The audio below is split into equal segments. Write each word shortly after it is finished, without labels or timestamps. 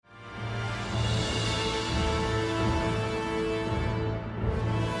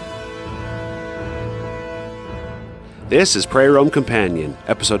This is Prairie Rome Companion,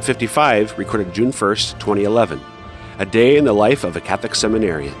 episode 55, recorded June 1st, 2011. A day in the life of a Catholic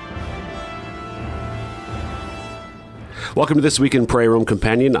seminarian. Welcome to This Week in Prairie Rome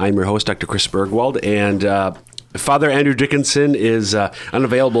Companion. I'm your host, Dr. Chris Bergwald, and Father Andrew Dickinson is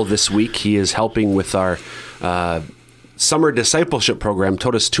unavailable this week. He is helping with our summer discipleship program.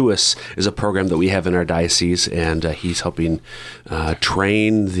 Totus Tuus is a program that we have in our diocese, and he's helping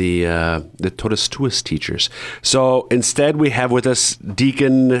train the Totus Tuus teachers. So instead, we have with us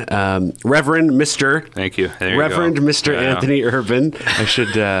Deacon Reverend Mr. Thank you. Reverend you go. Mr. Anthony Urban. I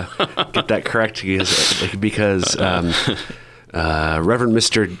should get that correct because Reverend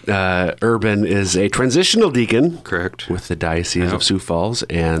Mr. Urban is a transitional deacon. Correct. With the Diocese of Sioux Falls.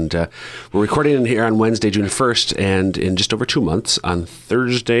 And we're recording here on Wednesday, June 1st, and in just over 2 months, on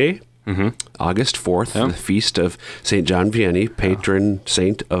Thursday, August 4th, the feast of St. John Vianney, patron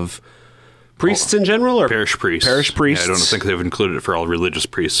saint of priests in general? Or parish priests. Parish priests. Yeah, I don't think they've included it for all religious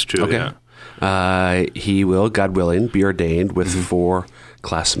priests, too. Okay. Yeah. He will, God willing, be ordained with 4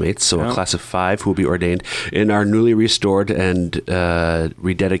 classmates, so a class of 5 who will be ordained in our newly restored and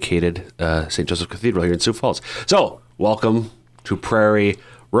rededicated St. Joseph Cathedral here in Sioux Falls. So, welcome to Prairie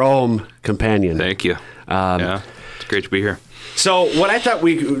Rome Companion. Thank you. It's great to be here. So, what I thought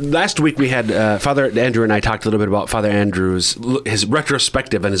last week we had Father Andrew and I talked a little bit about Father Andrew's his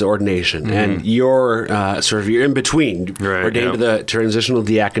retrospective and his ordination, and your sort of your in between, ordained to the transitional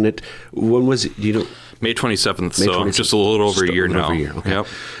diaconate. When was it? May 27th, so just a little over a year now. Okay. Yep.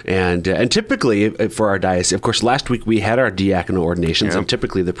 And typically for our diocese, of course, last week we had our diaconal ordinations, and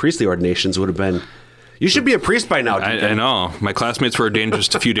typically the priestly ordinations would have been. You should be a priest by now. I know. My classmates were ordained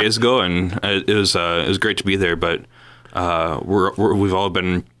just a few days ago, and it was great to be there. But we've all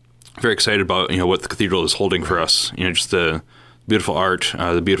been very excited about what the cathedral is holding for us. Just the beautiful art,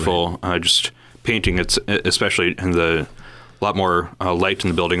 the beautiful just painting. It's especially in the. A lot more light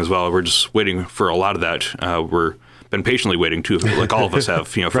in the building as well. We're just waiting for a lot of that. We're been patiently waiting too, like all of us have,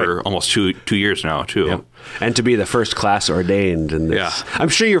 for almost two years now too. Yep. And to be the first class ordained in this. Yeah. I'm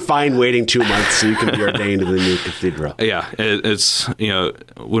sure you're fine waiting 2 months so you can be ordained in the new cathedral. Yeah, it's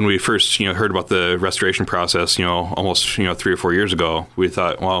when we first heard about the restoration process, almost 3 or 4 years ago, we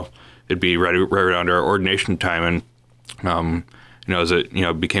thought, well, it'd be right around our ordination time, and as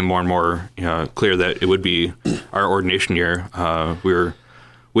it became more and more clear that it would be our ordination year, we were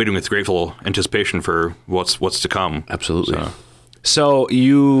waiting with grateful anticipation for what's to come. Absolutely. So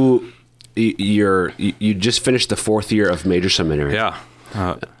you just finished the 4th year of major seminary. Yeah.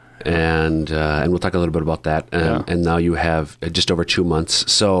 And we'll talk a little bit about that. And now you have just over 2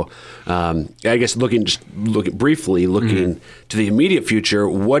 months. So I guess looking briefly to the immediate future,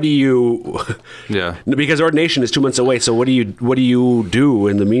 what do you? Yeah. Because ordination is 2 months away. So what do you do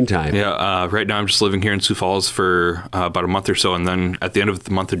in the meantime? Yeah. Right now I'm just living here in Sioux Falls for about a month or so, and then at the end of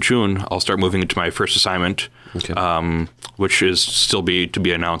the month of June, I'll start moving into my first assignment, which is still to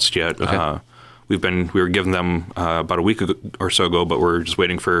be announced yet. Okay. We were given them about a week or so ago, but we're just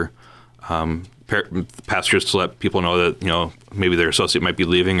waiting for pastors to let people know that maybe their associate might be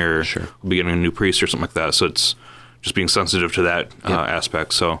leaving or be getting a new priest or something like that. So it's just being sensitive to that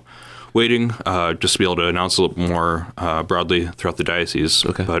aspect. So waiting just to be able to announce a little more broadly throughout the diocese.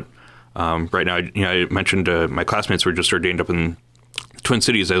 Okay. But right now, I mentioned my classmates were just ordained up in the Twin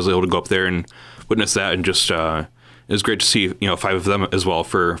Cities. I was able to go up there and witness that, and just. It was great to see, 5 of them as well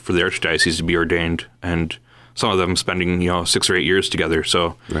for the Archdiocese to be ordained, and some of them spending, 6 or 8 years together.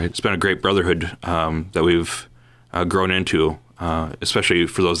 So It's been a great brotherhood that we've grown into, especially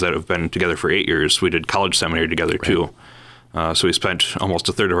for those that have been together for 8 years. We did college seminary together too. So we spent almost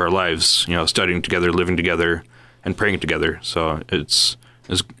a third of our lives, studying together, living together, and praying together. So it's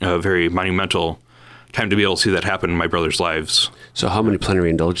a very monumental time to be able to see that happen in my brother's lives. So how many plenary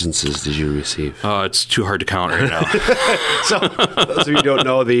indulgences did you receive? It's too hard to count right now. So those of you who don't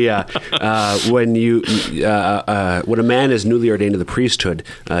know, when a man is newly ordained to the priesthood,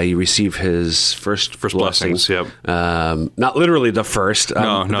 you receive his first blessings. Yep. Not literally the first.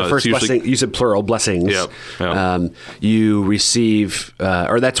 No. The first blessing. You said plural blessings. Yep. You receive,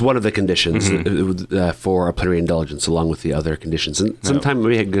 or that's one of the conditions for a plenary indulgence, along with the other conditions. And sometime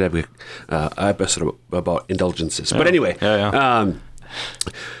we could have an episode about indulgences. But anyway.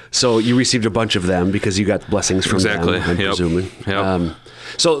 So you received a bunch of them because you got blessings from them, I'm presuming. Yep.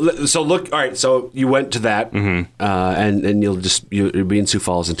 So look, all right, so you went to that, and you'll be in Sioux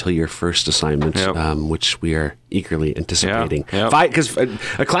Falls until your first assignment, which we are eagerly anticipating. Because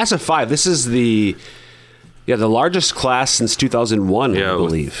a class of 5, this is the Yeah, the largest class since 2001, I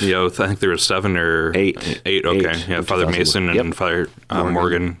believe. I think there were 7 or 8. 8, okay. Yeah, Father Mason and Father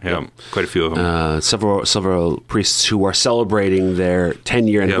Morgan. Yeah, quite a few of them. Several priests who are celebrating their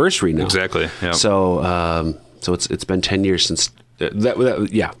 10-year anniversary now. Exactly. Yep. So it's been 10 years since. This will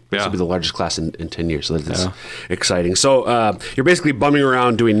be the largest class in 10 years, so that's exciting. So you're basically bumming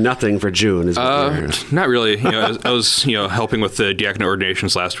around doing nothing for June, is what not really. I was helping with the diaconate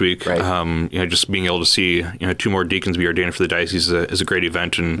ordinations last week. Right. Just being able to see 2 more deacons be ordained for the diocese is a great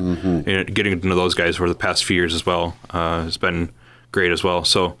event, and getting to know those guys over the past few years as well has been great as well.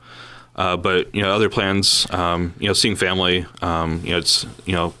 So, but other plans, seeing family. It's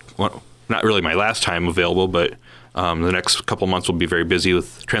not really my last time available, but. The next couple of months will be very busy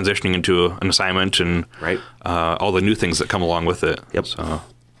with transitioning into an assignment and all the new things that come along with it. Yep. So.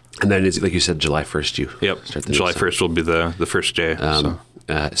 And then, like you said, July 1st, start the July 1st will be the first day.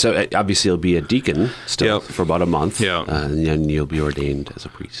 So obviously you'll be a deacon still for about a month, and then you'll be ordained as a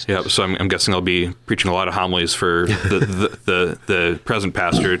priest. Yeah, so I'm guessing I'll be preaching a lot of homilies for the present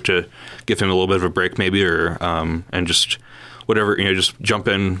pastor to give him a little bit of a break maybe, or and just... whatever, just jump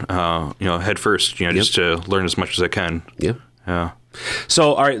in, head first, just to learn as much as I can. Yeah. Yeah.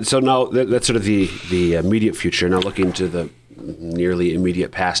 So, all right. So now that's sort of the immediate future. Now looking to the nearly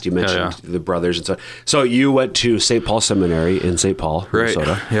immediate past, you mentioned the brothers and so. So you went to St. Paul Seminary in St. Paul,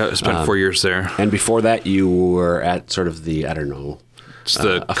 Minnesota. Yeah, I spent 4 years there. And before that, you were at sort of the, it's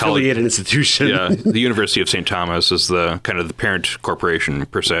the affiliated institution. Yeah, the University of St. Thomas is the kind of the parent corporation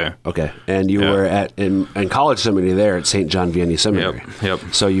per se. Okay, and you were in college seminary there at St. John Vianney Seminary. Yep.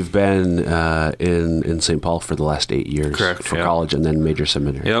 So you've been in St. Paul for the last 8 years. Correct. For college and then major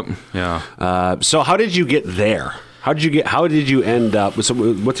seminary. Yep. Yeah. So how did you get there? How did you end up? So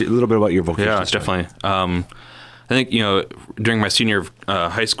what's a little bit about your vocation? Yeah, definitely. I think during my senior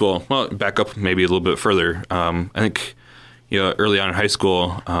high school. Well, back up maybe a little bit further. I think. Early on in high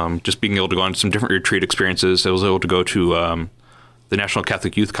school, just being able to go on some different retreat experiences. I was able to go to the National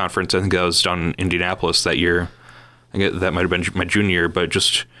Catholic Youth Conference. I think that was down in Indianapolis that year. I think that might have been my junior year, but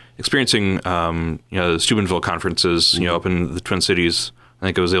just experiencing, the Steubenville conferences, up in the Twin Cities. I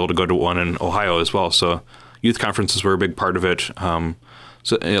think I was able to go to one in Ohio as well. So youth conferences were a big part of it.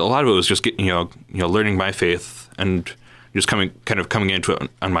 So a lot of it was just learning my faith and just coming into it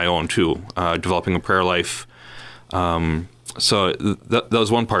on my own too, developing a prayer life. So that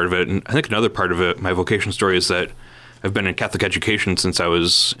was one part of it. And I think another part of it, my vocation story, is that I've been in Catholic education since I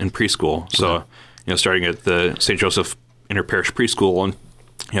was in preschool. So, starting at the St. Joseph Interparish Preschool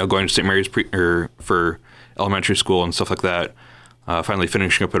and, going to St. Mary's for elementary school and stuff like that. Finally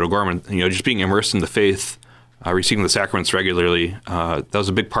finishing up at O'Gorman, just being immersed in the faith, receiving the sacraments regularly. That was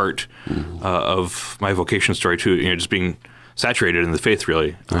a big part of my vocation story too. Just being saturated in the faith,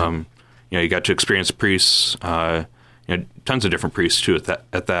 really. Right. You got to experience priests, tons of different priests too at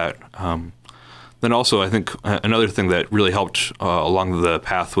that. Then also, I think another thing that really helped along the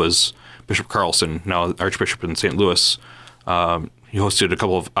path was Bishop Carlson, now Archbishop in St. Louis. He hosted a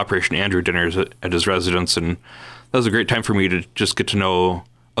couple of Operation Andrew dinners at his residence, and that was a great time for me to just get to know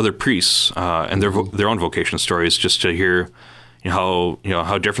other priests and their own vocation stories, just to hear how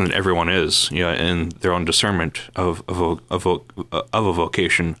different everyone is, in their own discernment of a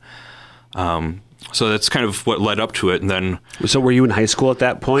vocation. So that's kind of what led up to it. And then, so were you in high school at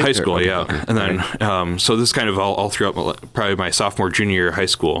that point? High school, yeah. Okay. And then, so this kind of all throughout probably my sophomore, junior year of high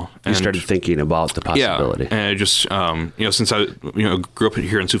school. And you started thinking about the possibility. Yeah, and I just, since I, grew up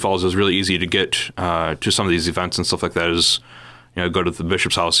here in Sioux Falls, it was really easy to get to some of these events and stuff like that. Is, go to the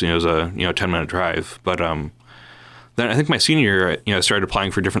bishop's house. It was a 10-minute drive. But then I think my senior year, I started applying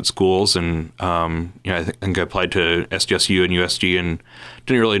for different schools, and I think I applied to SDSU and USD, and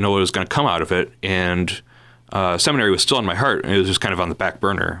didn't really know what was going to come out of it. And seminary was still on my heart. It was just kind of on the back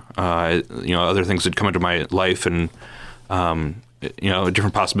burner. Other things had come into my life, and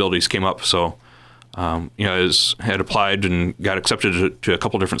different possibilities came up. So, I had applied and got accepted to a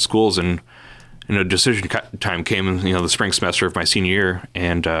couple different schools, and decision time came in the spring semester of my senior year,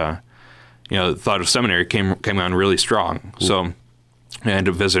 and the thought of seminary came on really strong. Ooh. So I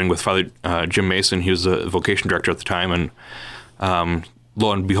ended up visiting with Father Jim Mason. He was the vocation director at the time, and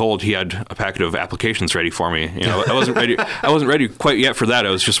lo and behold, he had a packet of applications ready for me. I wasn't ready. I wasn't ready quite yet for that. I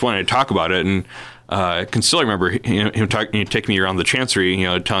was just wanting to talk about it, and I can still remember him taking me around the chancery,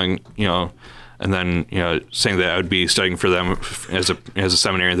 telling and then saying that I would be studying for them as a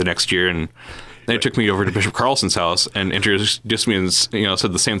seminarian the next year, and then he took me over to Bishop Carlson's house and introduced me and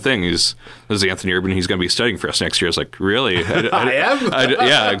said the same thing. This is Anthony Urban. He's going to be studying for us next year. I was like, really? I am?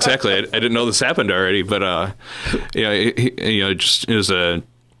 Yeah, exactly. I didn't know this happened already, but it was a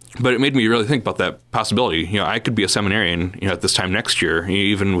but it made me really think about that possibility. I could be a seminarian, at this time next year,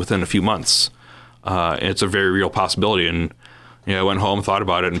 even within a few months. It's a very real possibility. And, I went home, thought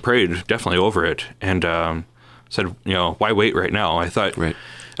about it, and prayed definitely over it. And said, why wait right now? I thought at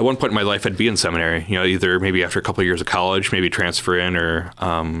one point in my life I'd be in seminary, either maybe after a couple of years of college, maybe transfer in, or,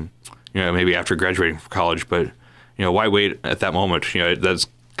 maybe after graduating from college. But, why wait at that moment? That's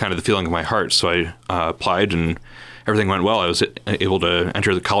kind of the feeling of my heart. So I applied, and everything went well. I was able to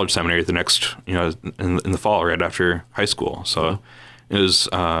enter the college seminary the next, in the fall, right after high school. So it was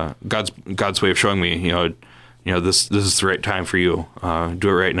God's way of showing me, this is the right time for you. Do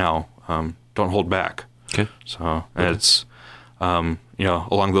it right now. Don't hold back. Okay. So it's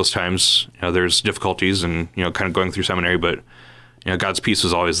along those times, there's difficulties and kind of going through seminary, but God's peace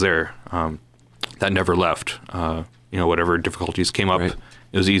was always there. That never left. Whatever difficulties came up,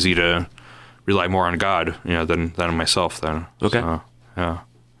 it was easy to rely more on God, than on myself. Then. Okay. So, yeah.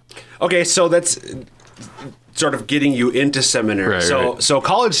 Okay, so that's sort of getting you into seminary. Right. So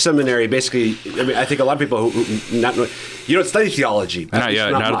college seminary, basically, I think a lot of people who you don't study theology. Not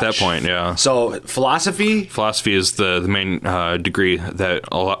yet, not at that point, yeah. So philosophy? Philosophy is the main degree that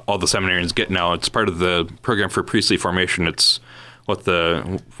all the seminarians get now. It's part of the program for priestly formation. It's what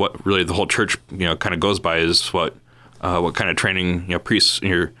really the whole church, kind of goes by is what kind of training, priests,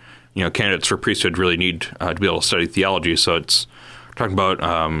 candidates for priesthood really need to be able to study theology. So it's talking about,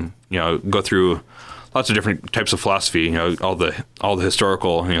 go through lots of different types of philosophy, all the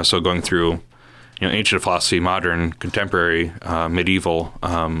historical, so going through, ancient philosophy, modern, contemporary, medieval,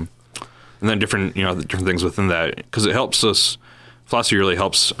 and then different things within that, because it helps us. Philosophy really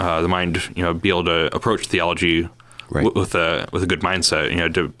helps the mind, be able to approach theology with a good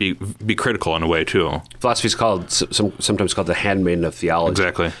mindset, to be critical in a way too. Philosophy is sometimes called the handmaiden of theology.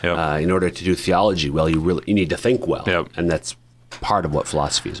 Exactly. Yep. In order to do theology well, you need to think well. Yep. And that's part of what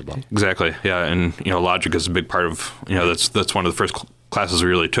philosophy is about. Exactly. Yeah. And, logic is a big part of, that's one of the first classes we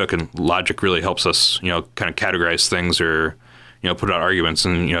really took. And logic really helps us, kind of categorize things or, put out arguments.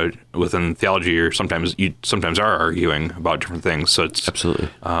 And, within theology, you sometimes are arguing about different things. So it's absolutely,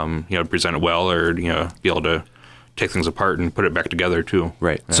 present it well or, be able to take things apart and put it back together too.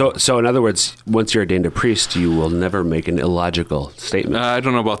 Right. Yeah. So in other words, once you're ordained a priest, you will never make an illogical statement. I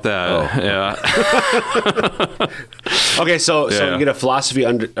don't know about that. Oh. Yeah. Okay. So you get a philosophy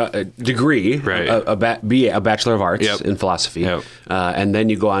degree, right? Be a Bachelor of Arts in philosophy, and then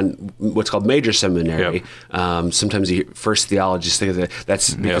you go on what's called major seminary. Sometimes first theologists think of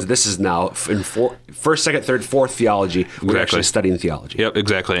that's because this is now in first, second, third, fourth theology. We're actually studying theology. Yep.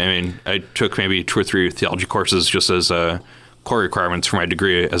 Exactly. I mean, I took maybe 2 or 3 theology courses just as core requirements for my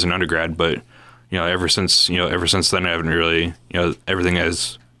degree as an undergrad, but ever since then I haven't really everything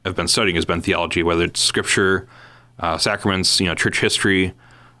I've been studying has been theology, whether it's scripture, sacraments, church history,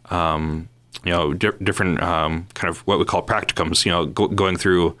 different kind of what we call practicums, going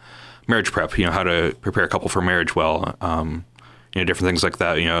through marriage prep, how to prepare a couple for marriage well, different things like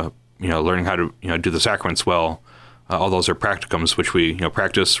that, learning how to do the sacraments well. All those are practicums, which we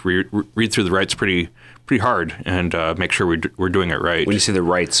practice, read through the rites pretty hard, and make sure we're doing it right. When you say the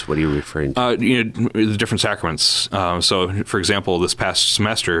rites, what are you referring to? The different sacraments. So, for example, this past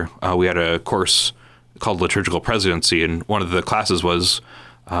semester, we had a course called Liturgical Presidency, and one of the classes was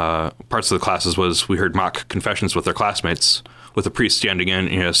parts of the classes was we heard mock confessions with our classmates, with a priest standing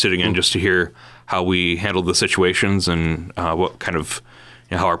in, sitting in, just to hear how we handled the situations and what kind of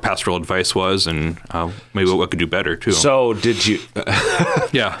how our pastoral advice was, and maybe what we could do better too. So did you?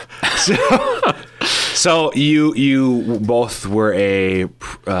 Yeah. So you both were I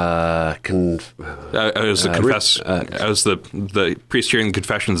was the priest hearing the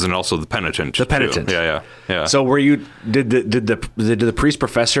confessions and also the penitent. The penitent. Too. Yeah. So were you? Did the priest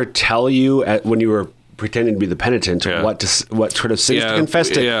professor tell you when you were pretending to be the penitent what sort of sins to confess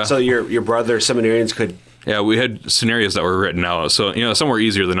to? Yeah. So your brother seminarians could. Yeah, we had scenarios that were written out. So, some were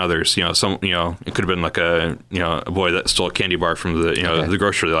easier than others. Some, it could have been like a boy that stole a candy bar from the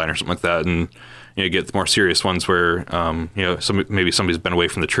grocery line or something like that. And, you get the more serious ones where, maybe somebody's been away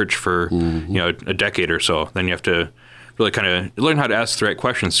from the church for, a decade or so. Then you have to really kind of learn how to ask the right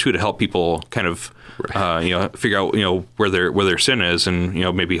questions too, to help people kind of, figure out, where their sin is, and,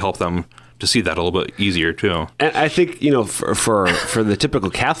 maybe help them to see that a little bit easier too. And I think, for the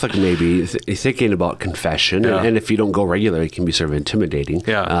typical Catholic, maybe thinking about confession, and if you don't go regularly, it can be sort of intimidating.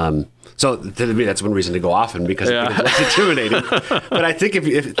 Yeah. So to me, that's one reason to go often, because it's less intimidating. But I think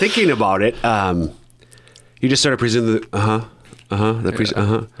if thinking about it, you just sort of presume that, the priest,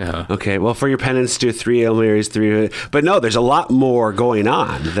 Yeah. Okay, well, for your penance, do 3 Hail Marys, 3. But no, there's a lot more going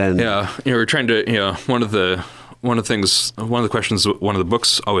on than. Yeah. We're trying to, one of the one of the questions one of the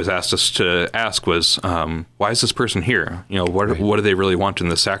books always asked us to ask was, why is this person here? What do they really want in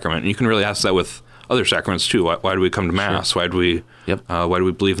this sacrament? And you can really ask that with other sacraments too. Why do we come to Mass? Sure. Why do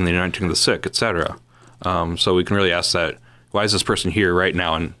we believe in the anointing of the sick, etc.? So we can really ask that. Why is this person here right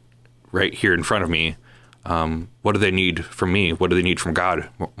now and right here in front of me? What do they need from me? What do they need from God?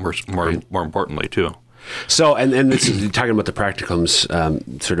 More importantly, too. So, and this is talking about the practicums,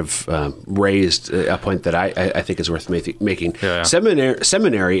 raised a point that I think is worth making. Yeah.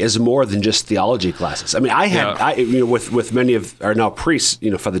 Seminary is more than just theology classes. I mean, with many of our now priests,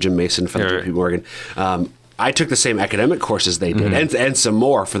 Father Jim Mason, Father Jim P. Morgan. I took the same academic courses they did, and some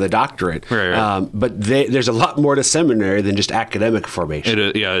more for the doctorate. Right. But there's a lot more to seminary than just academic formation.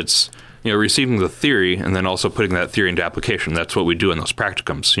 It's receiving the theory and then also putting that theory into application. That's what we do in those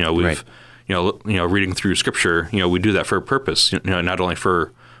practicums. Reading through Scripture. We do that for a purpose. Not only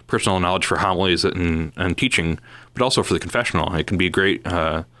for personal knowledge for homilies and teaching, but also for the confessional. It can be great.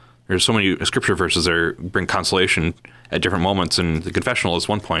 There's so many Scripture verses that bring consolation at different moments, and the confessional is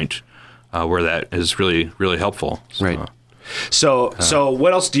one point. Where that is really, really helpful. Right. So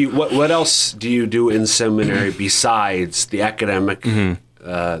what else do you do in seminary besides the academic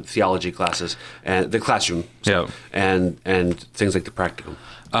theology classes and the classroom? And things like the practicum.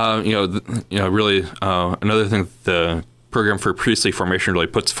 Really, another thing the program for priestly formation really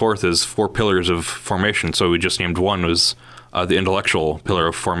puts forth is 4 pillars of formation. So we just named one was the intellectual pillar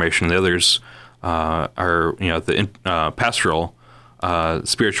of formation. The others are the pastoral.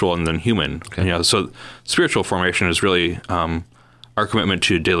 Spiritual and then human. Okay. So spiritual formation is really our commitment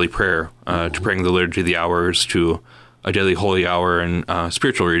to daily prayer, to praying the liturgy of the hours, to a daily holy hour, and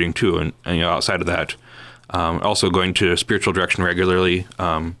spiritual reading too. And outside of that, also going to spiritual direction regularly.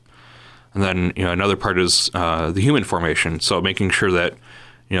 And then another part is the human formation. So making sure that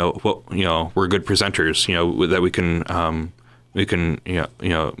we're good presenters. That we can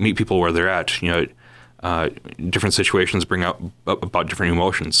meet people where they're at. Different situations bring out about different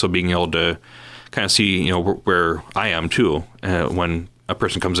emotions. So being able to kind of see, where I am too, when a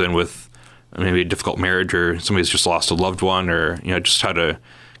person comes in with maybe a difficult marriage or somebody's just lost a loved one, or just how to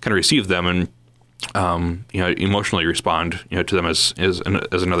kind of receive them and emotionally respond, to them as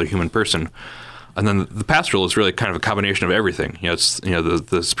another human person. And then the pastoral is really kind of a combination of everything. It's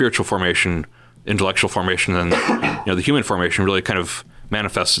the spiritual formation, intellectual formation, and the human formation really kind of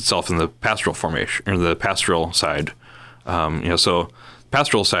manifests itself in the pastoral formation, or the pastoral side. So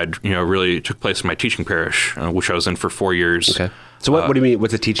pastoral side, really took place in my teaching parish, which I was in for 4 years. Okay. So what do you mean?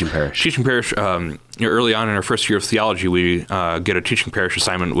 What's a teaching parish? Teaching parish. Early on in our first year of theology, we get a teaching parish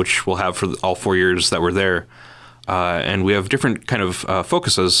assignment, which we'll have for all 4 years that we're there, and we have different kind of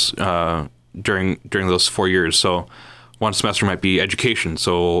focuses during those 4 years. So one semester might be education,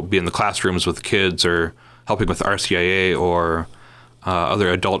 so we'll be in the classrooms with the kids, or helping with RCIA, or other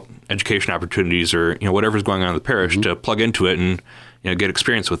adult education opportunities, or whatever's going on in the parish, to plug into it and get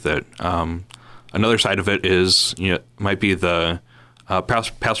experience with it. Another side of it is might be the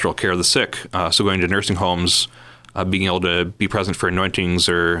pastoral care of the sick. So going to nursing homes, being able to be present for anointings,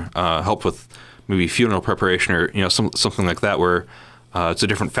 or help with maybe funeral preparation, or something like that, where it's a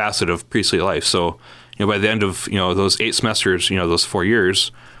different facet of priestly life. So by the end of those 8 semesters, those 4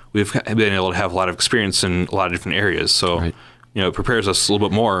 years, we've been able to have a lot of experience in a lot of different areas. So. Right. It prepares us a little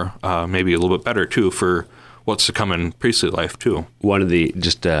bit more, maybe a little bit better too, for what's to come in priestly life too. One of the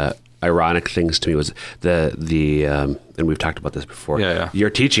just ironic things to me was the and we've talked about this before. Yeah. Your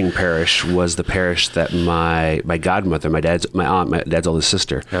teaching parish was the parish that my godmother, my aunt, my dad's oldest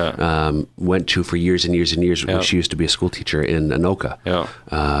sister, went to for years and years and years. Yeah. She used to be a school teacher in Anoka.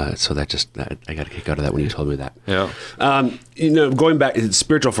 Yeah. So I got a kick out of that when you told me that. Yeah. Going back to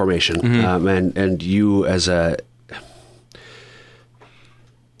spiritual formation, and you as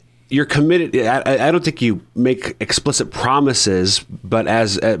you're committed. I don't think you make explicit promises, but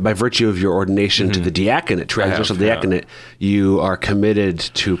by virtue of your ordination to the diaconate, transitional diaconate, you are committed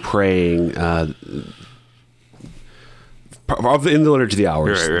to praying in the liturgy of the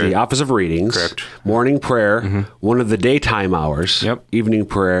hours, right. the office of readings, correct, morning prayer, one of the daytime hours, evening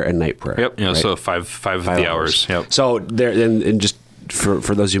prayer, and night prayer. Yep. Right? So five of the hours. Yep. So there, and just.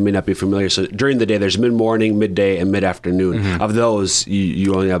 For those who may not be familiar, so during the day there's mid-morning, midday, and mid-afternoon. Of those,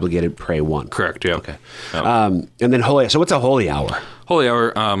 you only obligated to pray one. Correct. Yeah. Okay. Yep. And then holy. So what's a holy hour? Holy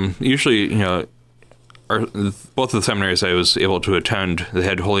hour. Usually, both of the seminaries I was able to attend, they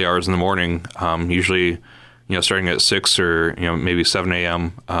had holy hours in the morning. Usually, starting at 6 or maybe 7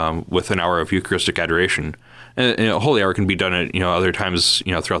 a.m. With an hour of Eucharistic adoration. And holy hour can be done at other times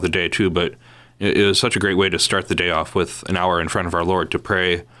throughout the day too, but. It was such a great way to start the day off with an hour in front of our Lord to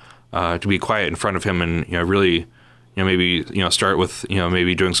pray, to be quiet in front of Him, and really maybe start with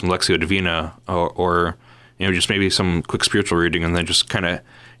maybe doing some Lectio Divina or just maybe some quick spiritual reading, and then just kind of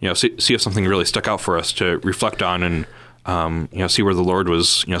see if something really stuck out for us to reflect on, and see where the Lord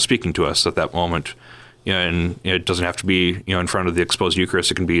was speaking to us at that moment. And it doesn't have to be in front of the exposed Eucharist.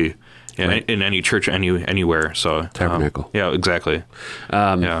 It can be in any church anywhere. So tabernacle. Yeah, exactly.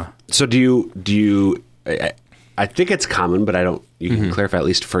 So do you? I think it's common, but I don't. You can clarify, at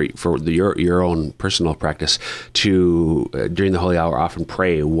least for your own personal practice, to during the Holy Hour often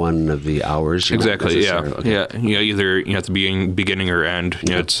pray one of the hours. Exactly. Yeah. Okay. Yeah. Either at the beginning or end.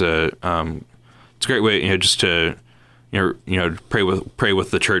 It's a great way. Just to pray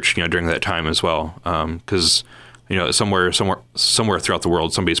with the church. During that time as well. Because somewhere throughout the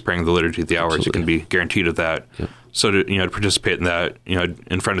world, somebody's praying the Liturgy of the Hours. You can be guaranteed of that. Yep. So to participate in that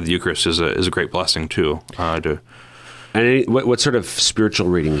in front of the Eucharist is a great blessing too. And what sort of spiritual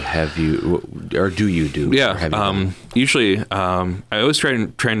reading have you, or do you do? Yeah, usually I always try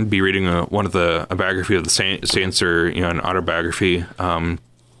and be reading a biography of the saints or an autobiography. Then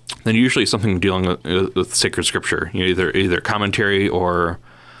usually something dealing with sacred scripture. Either commentary or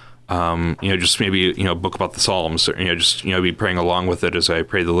just maybe a book about the Psalms, or just be praying along with it as I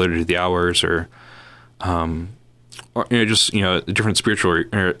pray the Liturgy of the Hours, or just different spiritual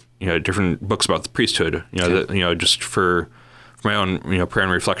different books about the priesthood. That just for my own prayer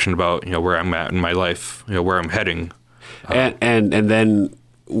and reflection about where I'm at in my life, where I'm heading, and then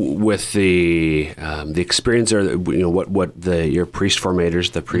with the experience, or what your priest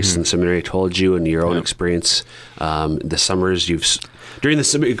formators, the priests in seminary, told you, and your own experience, the summers during the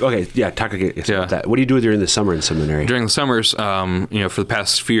talk about that. What do you do during the summer in seminary? During the summers, for the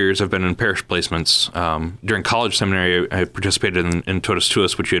past few years, I've been in parish placements. During college seminary, I participated in Totus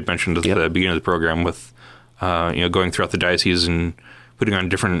Tuus, which you had mentioned at the beginning of the program, with going throughout the diocese and putting on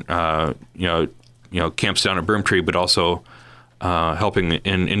different camps down at Broomtree, but also helping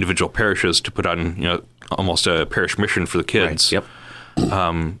in individual parishes to put on almost a parish mission for the kids. Right.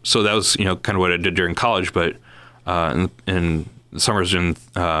 Yep. So that was kind of what I did during college, but in summers in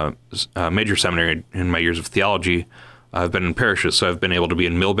major seminary in my years of theology, I've been in parishes. So I've been able to be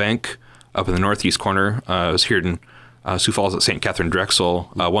in Millbank up in the northeast corner. I was here in Sioux Falls at St. Catherine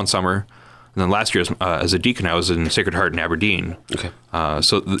Drexel one summer. And then last year as a deacon, I was in Sacred Heart in Aberdeen. Okay.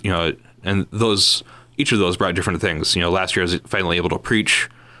 And each of those brought different things. Last year I was finally able to preach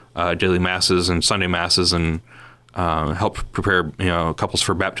daily masses and Sunday masses, and help prepare couples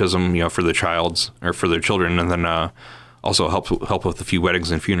for baptism, for the children, and then also help with a few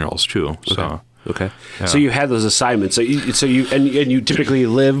weddings and funerals too. So okay. Yeah. So you had those assignments. So you typically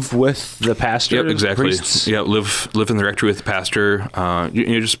live with the pastor. Yep, exactly. Priests? Yeah, live in the rectory with the pastor.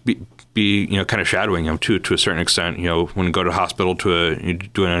 Just be kind of shadowing him too, to a certain extent. When you go to the hospital to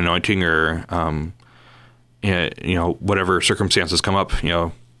do an anointing, or whatever circumstances come up,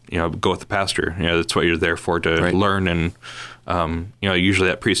 go with the pastor. That's what you're there for, to learn. And usually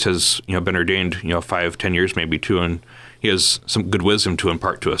that priest has been ordained 5-10 years maybe too, and he has some good wisdom to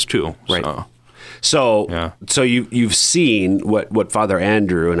impart to us too. Right. So you've seen what Father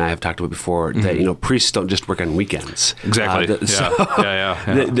Andrew and I have talked about before, that priests don't just work on weekends. Exactly.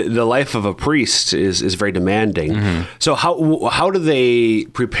 The life of a priest is very demanding. Mm-hmm. So how do they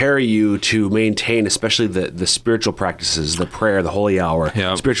prepare you to maintain, especially the spiritual practices, the prayer, the Holy Hour,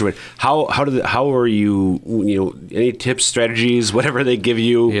 spiritual? How are you? Any tips, strategies, whatever they give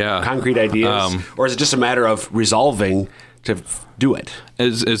you, concrete ideas, or is it just a matter of resolving to do it?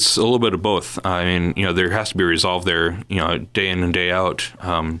 It's a little bit of both. I mean, there has to be a resolve there, day in and day out.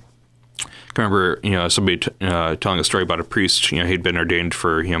 I remember, somebody telling a story about a priest. He'd been ordained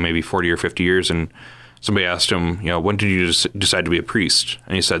for maybe 40 or 50 years, and somebody asked him, when did you decide to be a priest?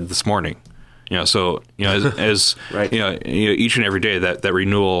 And he said, this morning. So as right. Each and every day that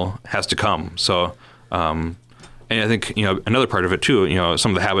renewal has to come. So, and I think another part of it too.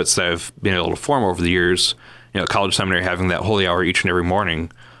 Some of the habits that I've been able to form over the years. College seminary, having that Holy Hour each and every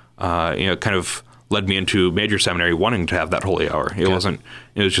morning, kind of led me into major seminary wanting to have that Holy Hour. It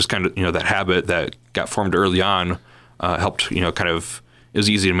was just kind of, that habit that got formed early on, helped, kind of, it was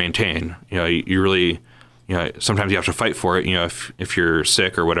easy to maintain. You really, sometimes you have to fight for it. If you're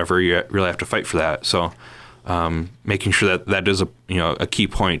sick or whatever, you really have to fight for that. So, making sure that is a key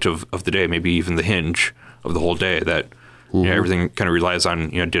point of the day, maybe even the hinge of the whole day, that everything kind of relies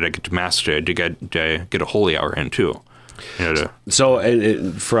on, did I get to Mass today? Did I get a Holy Hour in too?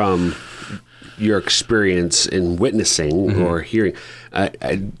 So from your experience in witnessing or hearing,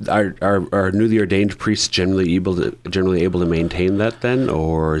 are newly ordained priests generally able to maintain that then,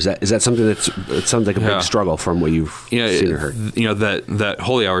 or is that something it sounds like a big struggle from what you've seen or heard? That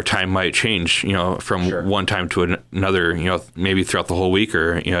holy hour time might change, from one time to another, maybe throughout the whole week,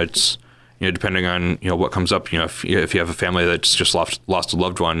 or it's depending on what comes up. If you have a family that's just lost a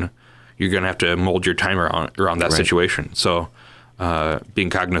loved one, you're going to have to mold your time around that situation. So being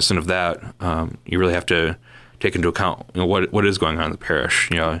cognizant of that, you really have to take into account what is going on in the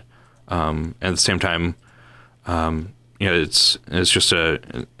parish. At the same time, it's just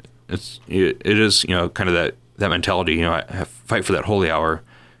it is kind of that mentality. I fight for that holy hour.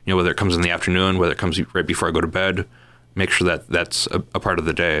 Whether it comes in the afternoon, whether it comes right before I go to bed, make sure that that's a part of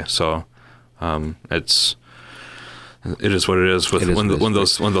the day. So it is what it is when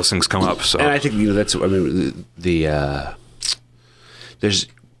those things come up. So, and I think there's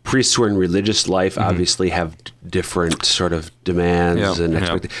priests who are in religious life obviously have different sort of demands and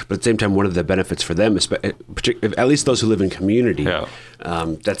expectations, but at the same time, one of the benefits for them, at least those who live in community,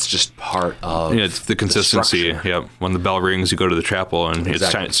 that's just part of it's the consistency. When the bell rings, you go to the chapel, and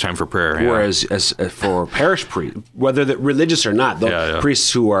it's time for prayer. Whereas as for parish priests, whether they're religious or not,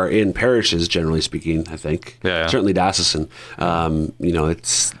 priests who are in parishes, generally speaking, I think, certainly diocesan,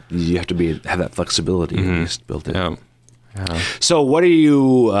 it's you have to have that flexibility at least built in. So what are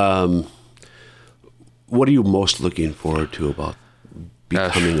you most looking forward to about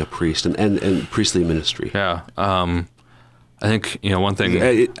becoming a priest and priestly ministry? I think one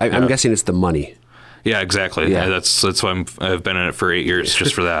thing. I'm guessing it's the money. Yeah, exactly. Yeah. That's why I've been in it for 8 years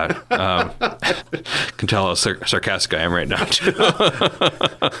just for that. Can tell how sarcastic I am right now too.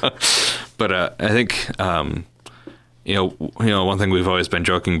 But I think one thing we've always been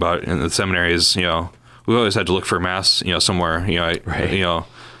joking about in the seminary is we've always had to look for mass, somewhere.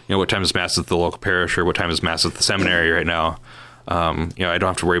 What time is mass at the local parish, or what time is mass at the seminary right now? I don't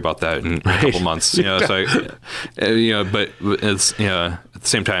have to worry about that in a couple months. So but it's at the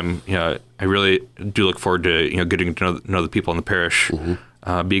same time, I really do look forward to getting to know the people in the parish,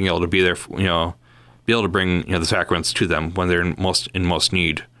 being able to be there, be able to bring the sacraments to them when they're in most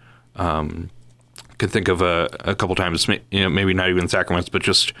need. Could think of a couple times, maybe not even sacraments, but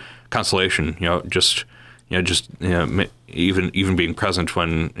just consolation. Even being present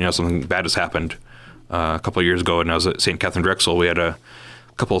when something bad has happened. A couple of years ago, when I was at St. Catherine Drexel, we had a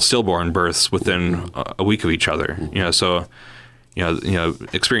couple of stillborn births within a week of each other. So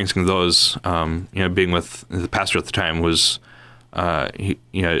experiencing those, being with the pastor at the time was,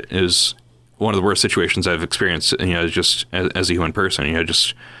 is one of the worst situations I've experienced. Just as a human person, to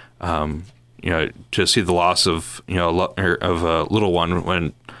see the loss of of a little one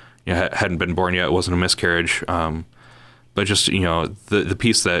when hadn't been born yet, it wasn't a miscarriage, but just the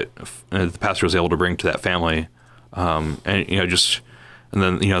peace that the pastor was able to bring to that family, and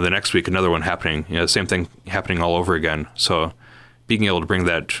then the next week another one happening, the same thing happening all over again. So being able to bring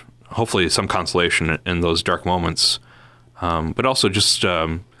that, hopefully some consolation in those dark moments, but also just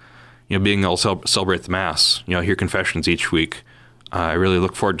being able to celebrate the Mass, hear confessions each week. I really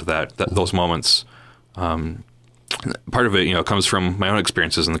look forward to those moments. Part of it, comes from my own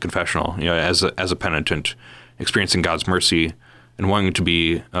experiences in the confessional, as a penitent, experiencing God's mercy and wanting to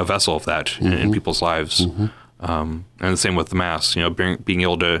be a vessel of that in people's lives. And the same with the Mass, being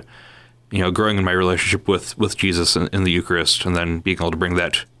able to, growing in my relationship with Jesus in the Eucharist, and then being able to bring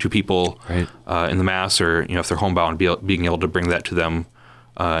that to people in the Mass, or, if they're homebound, being able to bring that to them,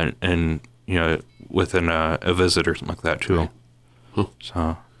 and within a visit or something like that too.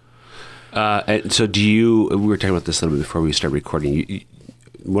 So. So we were talking about this a little bit before we started recording.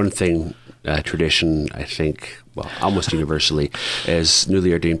 One thing, tradition, I think, almost universally, is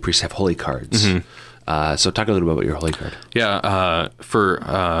newly ordained priests have holy cards. So talk a little bit about your holy card. Yeah,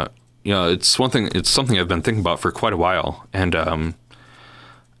 it's something I've been thinking about for quite a while, and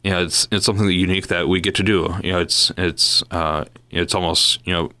it's something unique that we get to do. It's almost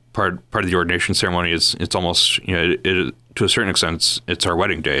part of the ordination ceremony is it's almost it to a certain extent it's our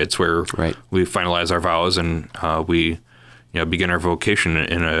wedding day. It's where we finalize our vows and we begin our vocation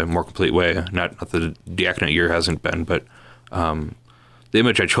in a more complete way. Not that the diaconate year hasn't been, but the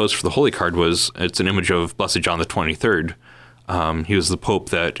image I chose for the holy card it's an image of Blessed John the 23rd. He was the Pope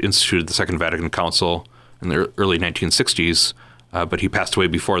that instituted the Second Vatican Council in the early 1960s, but he passed away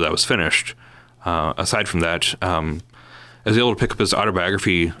before that was finished. Aside from that, I was able to pick up his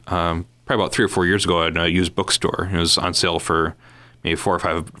autobiography probably about 3 or 4 years ago at a used bookstore. It was on sale for maybe $4 or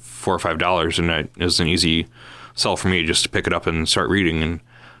 $5, and it was an easy sell for me just to pick it up and start reading.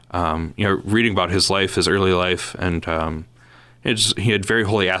 And reading about his life, his early life, and he had very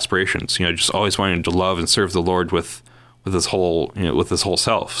holy aspirations. Just always wanting to love and serve the Lord with his whole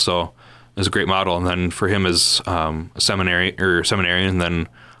self. So it was a great model. And then for him as a seminarian, then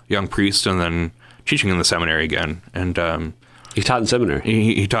young priest, and then teaching in the seminary again. And he taught in seminary.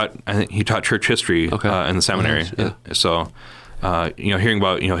 He taught church history in the seminary. Yeah. So hearing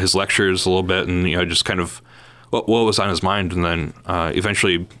about his lectures a little bit, and just kind of what was on his mind, and then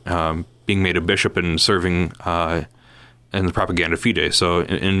eventually being made a bishop and serving in the Propaganda Fide, so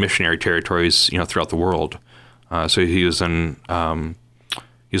in missionary territories throughout the world. So he was in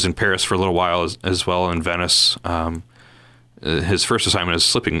Paris for a little while as well, in Venice. His first assignment is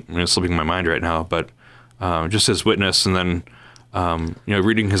slipping my mind right now, but just his witness, and then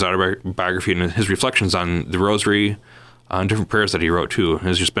reading his autobiography and his reflections on the Rosary, on different prayers that he wrote too,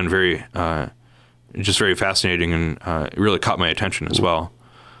 has just been very fascinating, and it really caught my attention as well.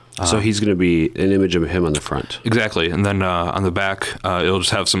 So he's going to be an image of him on the front. Exactly. And then on the back, it'll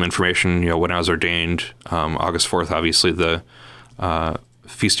just have some information, when I was ordained, August 4th, obviously, the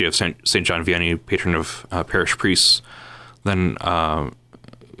feast day of St. John Vianney, patron of parish priests. Then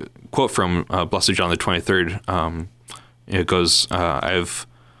quote from Blessed John the 23rd, it goes, I've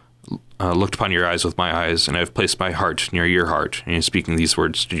looked upon your eyes with my eyes, and I've placed my heart near your heart. And he's speaking these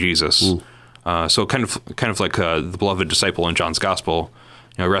words to Jesus. So kind of like the beloved disciple in John's Gospel,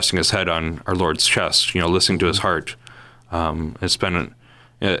 resting his head on our Lord's chest, listening to his heart. It's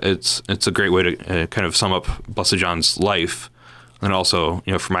a great way to kind of sum up Blessed John's life, and also,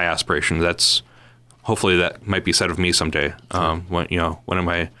 for my aspiration, hopefully that might be said of me someday. When of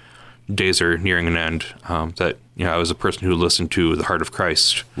my days are nearing an end, that I was a person who listened to the heart of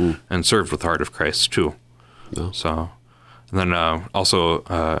Christ and served with the heart of Christ too. Oh. So, and then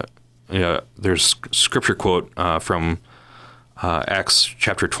also there's scripture quote from Acts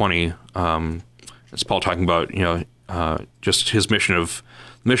chapter 20. It's Paul talking about just his mission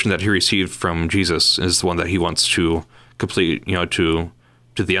that he received from Jesus is the one that he wants to complete, to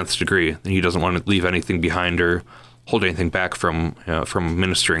the nth degree. He doesn't want to leave anything behind or hold anything back from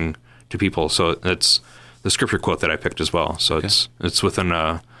ministering to people. So that's the scripture quote that I picked as well. So it's within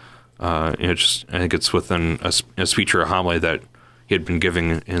I think it's within a speech or a homily that he had been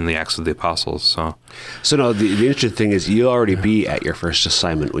giving in the Acts of the Apostles. So no, the interesting thing is you'll already be at your first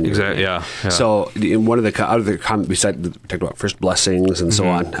assignment when you're exactly, yeah. So in one of the other comments, we talked about first blessings and so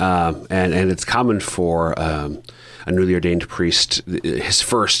on, and it's common for a newly ordained priest, his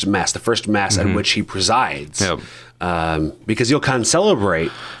first mass, the first mass at which he presides. Yep. Because you'll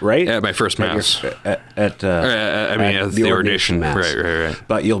celebrate, right? At my first mass. At the ordination mass. Right.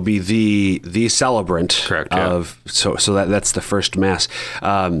 But you'll be the celebrant. Correct, of so that's the first mass.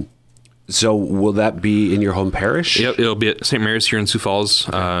 So will that be in your home parish? Yep, it'll be at St. Mary's here in Sioux Falls.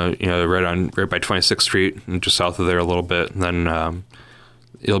 Right by 26th Street, and just south of there a little bit. And then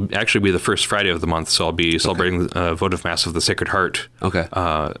it'll actually be the first Friday of the month, so I'll be celebrating the votive mass of the Sacred Heart. Okay.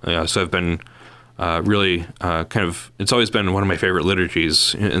 So I've been really it's always been one of my favorite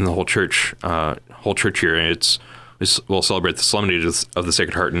liturgies in the whole church year. And we'll celebrate the solemnity of the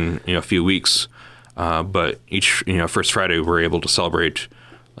Sacred Heart in a few weeks, but each first Friday we're able to celebrate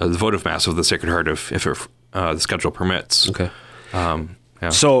the votive mass of the Sacred Heart if the schedule permits. Okay.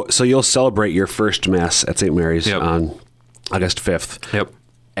 So you'll celebrate your first mass at St. Mary's on August 5th. Yep.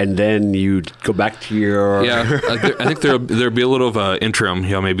 And then you go back to your... Yeah, I think there'll be a little of an interim,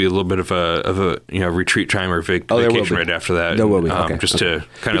 maybe a little bit of a retreat time or vacation right after that. There will be, to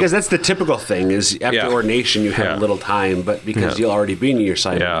kind because that's the typical thing is after ordination you have a little time, but because you'll already be in your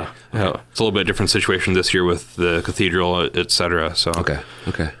assignment. Yeah, it's a little bit different situation this year with the cathedral, et cetera. So okay.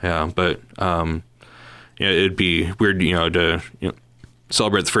 Yeah, but it'd be weird, to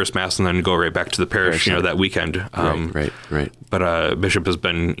celebrate the first mass and then go right back to the parish, that weekend. Right. But Bishop has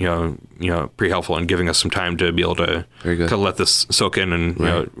been, pretty helpful in giving us some time to be able to kind of let this soak in and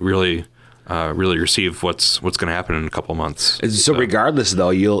really receive what's going to happen in a couple of months. So regardless, though,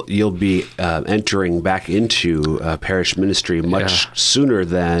 you'll be entering back into parish ministry much sooner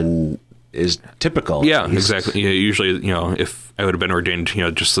than is typical. Yeah, exactly. Usually, if I would have been ordained,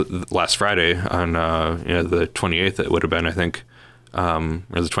 just last Friday on the 28th, it would have been, I think. Or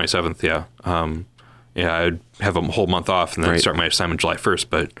the 27th, I'd have a whole month off and then start my assignment July 1st,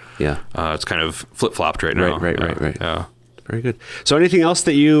 but it's kind of flip-flopped right now. Right. Yeah. Very good. So anything else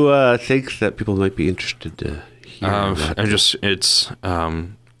that you think that people might be interested to hear about?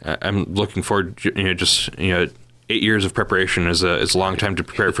 I'm looking forward, 8 years of preparation is a long time to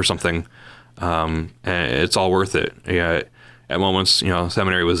prepare for something, and it's all worth it. At moments,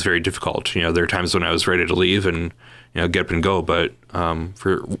 seminary was very difficult. There are times when I was ready to leave and get up and go, but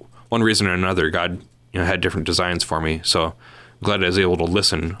for one reason or another, God had different designs for me. So glad I was able to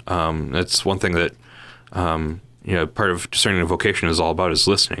listen. That's one thing that part of discerning a vocation is all about, is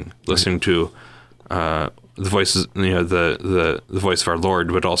listening to the voices, the voice of our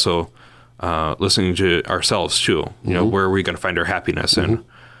Lord, but also listening to ourselves too. Where are we going to find our happiness? And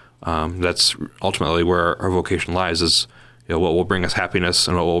that's ultimately where our vocation lies, is what will bring us happiness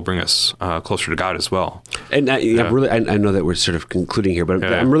and what will bring us closer to God as well. And I know that we're sort of concluding here, but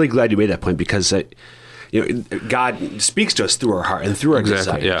I'm really glad you made that point, because God speaks to us through our heart and through our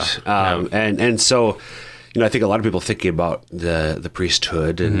desires. And so, I think a lot of people thinking about the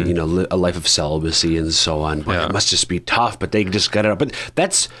priesthood and a life of celibacy and so on. But it must just be tough. But they just got it up. But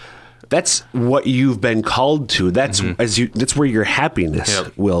that's what you've been called to. That's that's where your happiness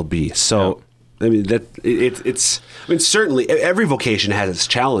will be. So. I mean, certainly every vocation has its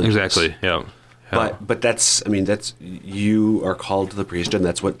challenges. Exactly. Yeah. But that's you are called to the priesthood, and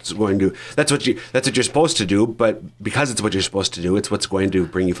that's what you're supposed to do. But because it's what you're supposed to do, it's what's going to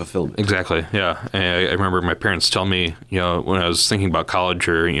bring you fulfillment. Exactly. Yeah. And I remember my parents telling me, when I was thinking about college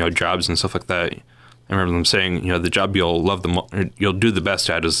or jobs and stuff like that, I remember them saying, the job you'll love you'll do the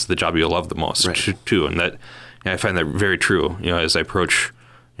best at is the job you'll love the most too. And that I find that very true. As I approach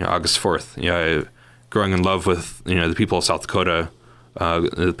August 4th, growing in love with the people of South Dakota,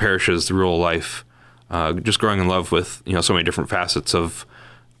 the parishes, the rural life, just growing in love with so many different facets of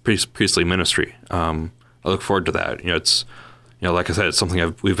priestly ministry. I look forward to that. It's like I said, it's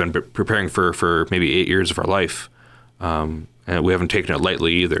something we've been preparing for maybe 8 years of our life, and we haven't taken it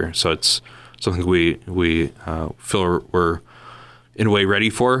lightly either. So it's something we feel we're in a way ready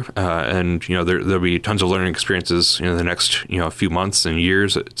for, and there'll be tons of learning experiences in the next few months and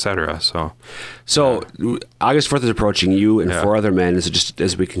years, et cetera. So August 4th is approaching. You and 4 other men. Is just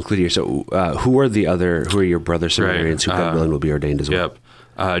as we conclude here. So who are your brother seminarians who God willing will be ordained as well?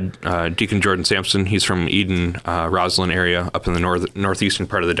 Yep. Deacon Jordan Sampson. He's from Eden, Roslyn area, up in the northeastern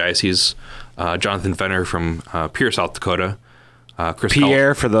part of the diocese. Jonathan Venner from Pierre, South Dakota.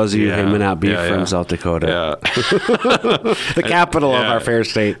 Pierre, for those of you who may not be from South Dakota. The capital of our fair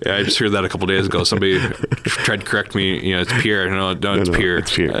state. Yeah, I just heard that a couple days ago. Somebody tried to correct me. It's Pierre. No, it's Pierre.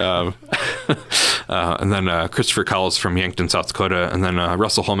 It's Pierre. And then Christopher Cowles from Yankton, South Dakota. And then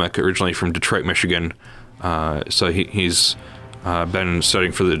Russell Holmick, originally from Detroit, Michigan. So he's been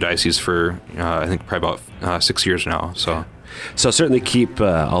studying for the diocese for, I think, probably about 6 years now. So certainly keep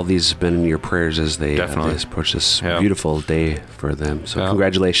all these men in your prayers as they approach this beautiful day for them. So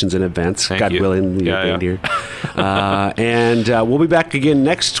congratulations in advance. God willing, you're reindeer. And we'll be back again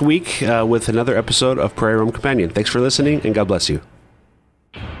next week with another episode of Prayer Room Companion. Thanks for listening, and God bless you.